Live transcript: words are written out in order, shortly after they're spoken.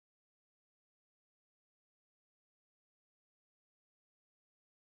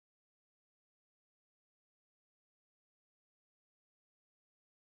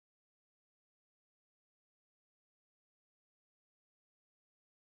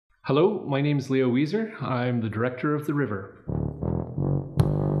Hello, my name is Leo Wieser. I'm the director of The River.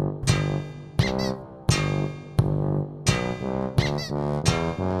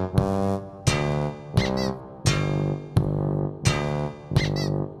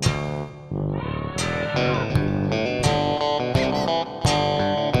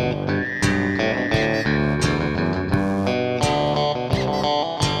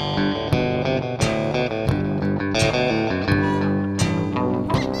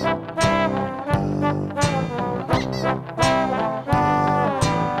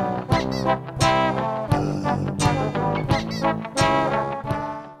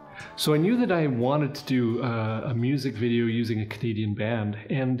 So I knew that I wanted to do a music video using a Canadian band,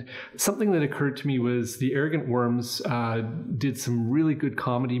 and something that occurred to me was the Arrogant Worms did some really good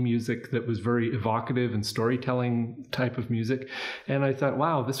comedy music that was very evocative and storytelling type of music, and I thought,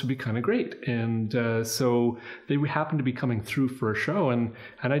 wow, this would be kind of great. And so they happened to be coming through for a show, and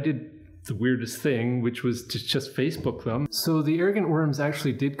I did the weirdest thing, which was to just Facebook them. So the Arrogant Worms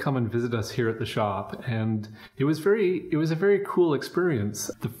actually did come and visit us here at the shop, and it was a very cool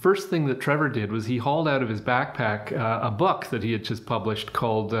experience. The first thing that Trevor did was he hauled out of his backpack a book that he had just published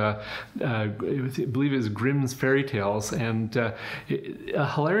called, I believe it was Grimm's Fairy Tales, and a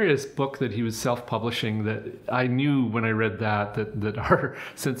hilarious book that he was self-publishing that I knew when I read that our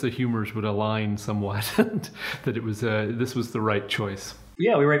sense of humors would align somewhat, and that it was this was the right choice.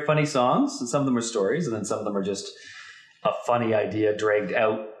 Yeah, we write funny songs, and some of them are stories, and then some of them are just a funny idea dragged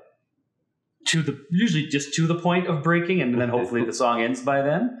out usually just to the point of breaking, and then hopefully the song ends by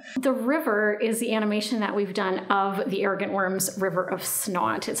then. The River is the animation that we've done of the Arrogant Worms River of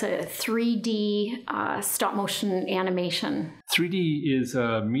Snot. It's a 3D stop motion animation. 3D is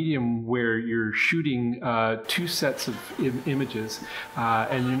a medium where you're shooting two sets of images,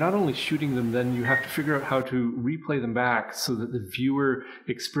 and you're not only shooting them, then you have to figure out how to replay them back so that the viewer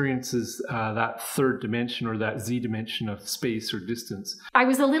experiences that third dimension or that Z dimension of space or distance. I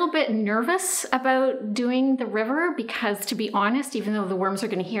was a little bit nervous about doing The River because, to be honest, even though the worms are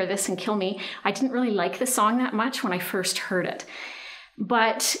going to hear this and kill me, I didn't really like the song that much when I first heard it.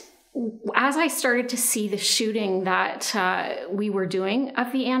 But as I started to see the shooting that we were doing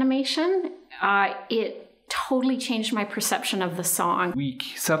of the animation, it totally changed my perception of the song. We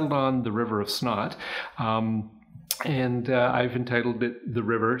settled on The River of Snot. And I've entitled it The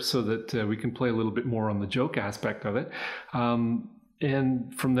River so that we can play a little bit more on the joke aspect of it.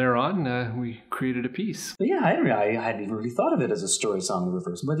 And from there on, we created a piece. But yeah, I hadn't even really thought of it as a story song, The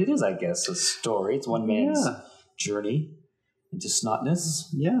Rivers, but it is, I guess, a story. It's one man's journey into snotness.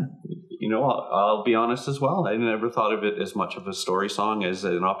 Yeah. You know, I'll be honest as well. I never thought of it as much of a story song as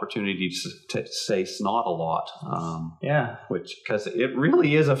an opportunity to say snot a lot. Yeah. Because it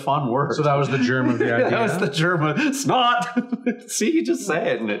really is a fun word. So that was the germ of the idea? That was the germ of snot. See, you just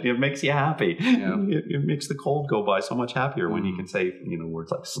say it and it makes you happy. Yeah. It makes the cold go by so much happier when you can say,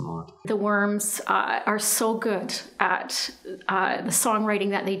 words like snot. The Worms are so good at the songwriting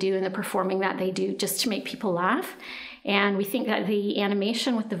that they do and the performing that they do just to make people laugh. And we think that the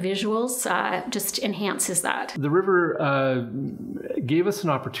animation with the visuals just enhances that. The River gave us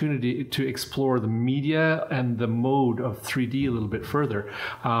an opportunity to explore the media and the mode of 3D a little bit further.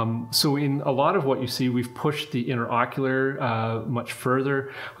 So in a lot of what you see, we've pushed the interocular much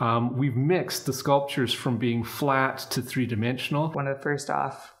further. We've mixed the sculptures from being flat to three-dimensional. One of the first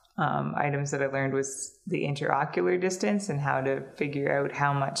items that I learned was the interocular distance and how to figure out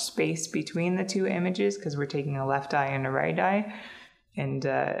how much space between the two images, because we're taking a left eye and a right eye, and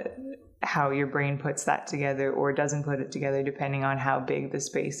how your brain puts that together or doesn't put it together depending on how big the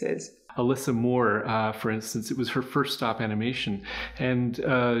space is. Alyssa Moor, for instance, it was her first stop animation, and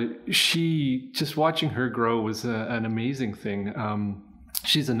just watching her grow was an amazing thing.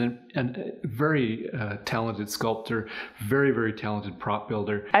 She's a very talented sculptor, very, very talented prop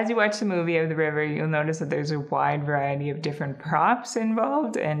builder. As you watch the movie of The River, you'll notice that there's a wide variety of different props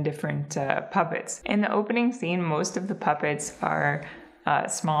involved and different puppets. In the opening scene, most of the puppets are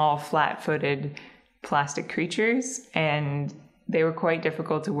small, flat-footed plastic creatures, and they were quite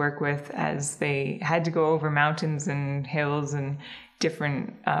difficult to work with as they had to go over mountains and hills and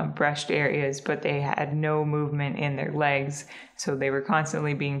different brushed areas, but they had no movement in their legs, so they were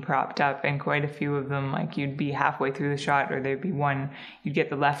constantly being propped up, and quite a few of them, like, you'd be halfway through the shot or there'd be one, you'd get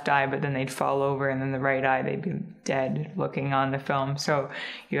the left eye, but then they'd fall over, and then the right eye, they'd be dead looking on the film. So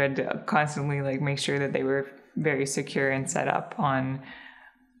you had to constantly make sure that they were very secure and set up on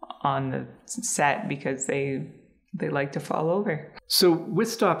the set, because they like to fall over. So with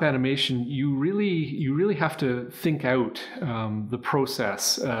stop animation, you really have to think out the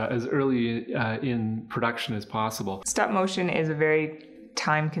process as early in production as possible. Stop motion is a very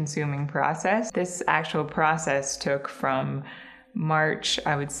time-consuming process. This actual process took from March,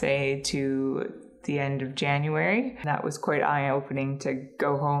 I would say, to the end of January. That was quite eye-opening to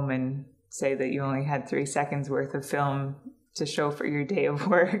go home and say that you only had 3 seconds worth of film to show for your day of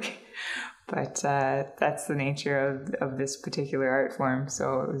work. But that's the nature of this particular art form.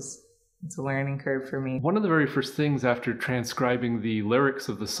 So it's a learning curve for me. One of the very first things after transcribing the lyrics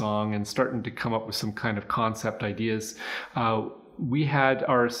of the song and starting to come up with some kind of concept ideas, we had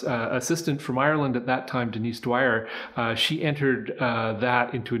our assistant from Ireland at that time, Denise Dwyer. She entered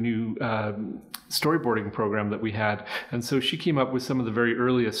that into a new storyboarding program that we had. And so she came up with some of the very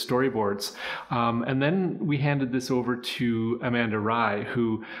earliest storyboards. And then we handed this over to Amanda Rye,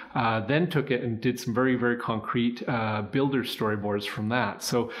 who then took it and did some very, very concrete builder storyboards from that.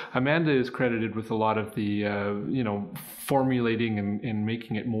 So Amanda is credited with a lot of the, formulating and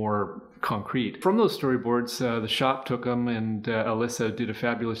making it more concrete. From those storyboards, the shop took them, and Alyssa did a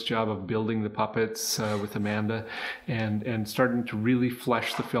fabulous job of building the puppets with Amanda and starting to really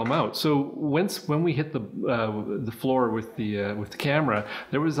flesh the film out. So when we hit the floor with the camera,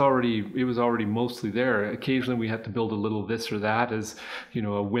 it was already mostly there. Occasionally we had to build a little this or that as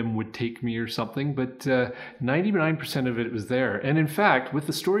a whim would take me or something, but 99% of it was there. And in fact, with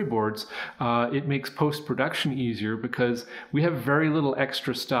the storyboards, it makes post-production easier because we have very little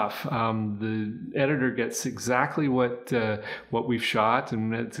extra stuff. The editor gets exactly what we've shot,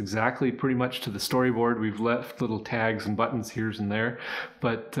 and it's exactly pretty much to the storyboard. We've left little tags and buttons here and there,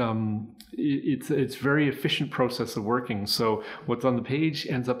 but it's very efficient process of working. So what's on the page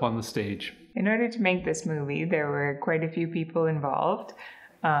ends up on the stage. In order to make this movie, there were quite a few people involved.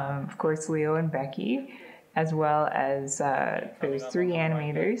 Of course, Leo and Becky, as well as there's 3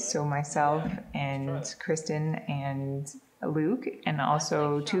 animators, so myself and Kristen and Luke, and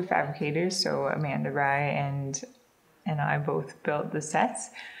also 2 fabricators, so Amanda Rye and I both built the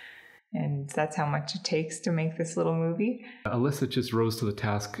sets, and that's how much it takes to make this little movie. Alyssa just rose to the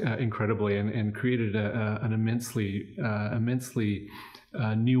task incredibly and created an immensely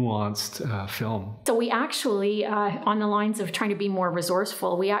nuanced film. So we actually, on the lines of trying to be more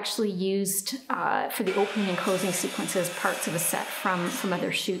resourceful, we actually used for the opening and closing sequences parts of a set from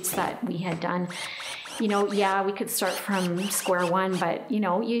other shoots that we had done. We could start from square one, but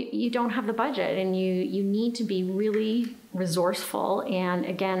you don't have the budget, and you need to be really resourceful and,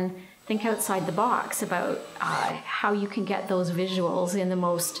 again, think outside the box about how you can get those visuals in the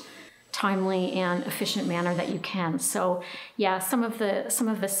most timely and efficient manner that you can. So yeah, some of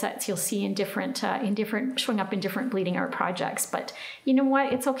the sets you'll see in different showing up in different bleeding art projects, but you know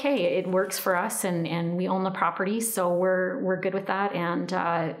what, it's okay, it works for us, and we own the property, so we're good with that. And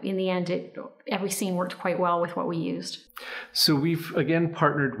in the end, every scene worked quite well with what we used. So we've again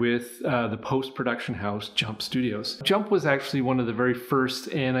partnered with the post-production house Jump Studios. Jump was actually one of the very first,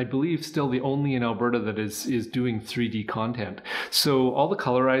 and I believe still the only in Alberta, that is doing 3D content. So all the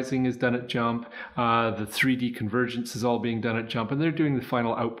colorizing is done at Jump, the 3D convergence is all being done at Jump, and they're doing the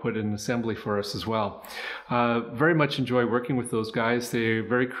final output and assembly for us as well. Very much enjoy working with those guys. They're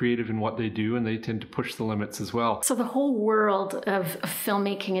very creative in what they do, and they tend to push the limits as well. So the whole world of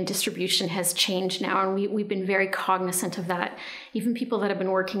filmmaking and distribution has changed now, and we've been very cognizant of that. Even people that have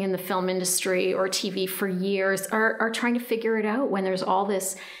been working in the film industry or TV for years are trying to figure it out when there's all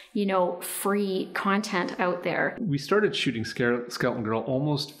this free content out there. We started shooting Skeleton Girl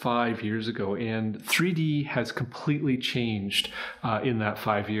almost 5 years ago, and 3D has completely changed in that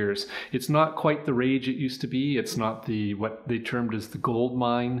 5 years. It's not quite the rage it used to be. It's not what they termed as the gold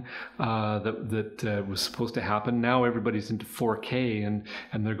mine that was supposed to happen. Now everybody's into 4K,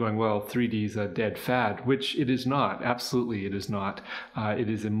 and they're going, well, 3D is a dead fad, which it is not. Absolutely, it is not. It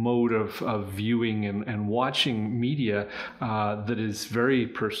is a mode of viewing and watching media that is very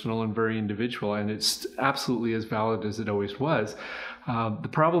personal and very individual, and it's absolutely as valid as it always was. The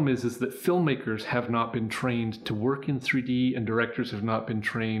problem is that filmmakers have not been trained to work in 3D, and directors have not been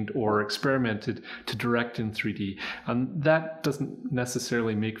trained or experimented to direct in 3D. And that doesn't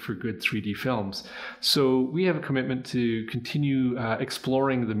necessarily make for good 3D films. So we have a commitment to continue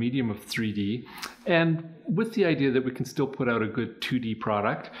exploring the medium of 3D, and with the idea that we can still put out a good 2D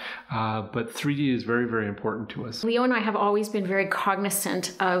product, but 3D is very, very important to us. Leo and I have always been very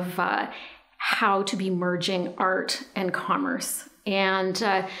cognizant of how to be merging art and commerce. And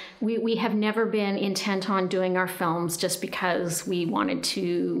we have never been intent on doing our films just because we wanted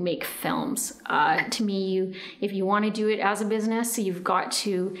to make films. To me, if you want to do it as a business, you've got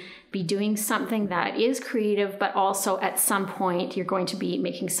to be doing something that is creative, but also at some point you're going to be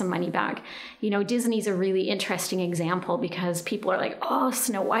making some money back. You know, Disney's a really interesting example because people are like, oh,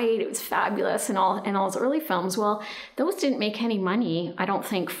 Snow White, it was fabulous, and all those early films. Well, those didn't make any money, I don't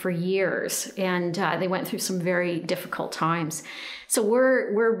think, for years, and they went through some very difficult times. So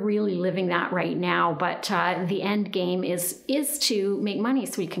we're really living that right now, but the end game is to make money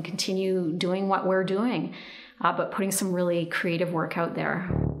so we can continue doing what we're doing, but putting some really creative work out there.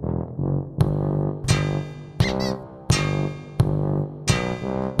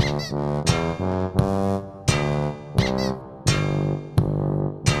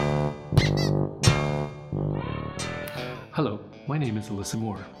 Hello, my name is Alyssa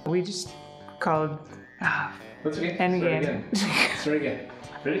Moor. We just called Let's okay. Endgame. Start again.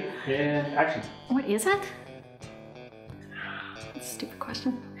 Ready? And action. What is it? That's a stupid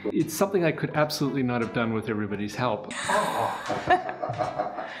question. It's something I could absolutely not have done with everybody's help.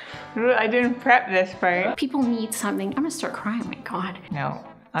 I didn't prep this part. People need something. I'm gonna start crying, oh my God. No,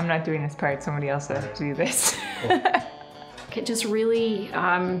 I'm not doing this part. Somebody else has to do this. It just really,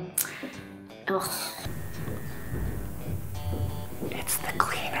 ugh. It's the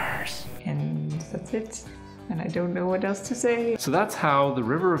cleaners. And that's it. And I don't know what else to say. So that's how The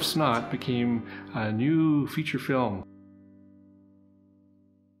River of Snot became a new feature film.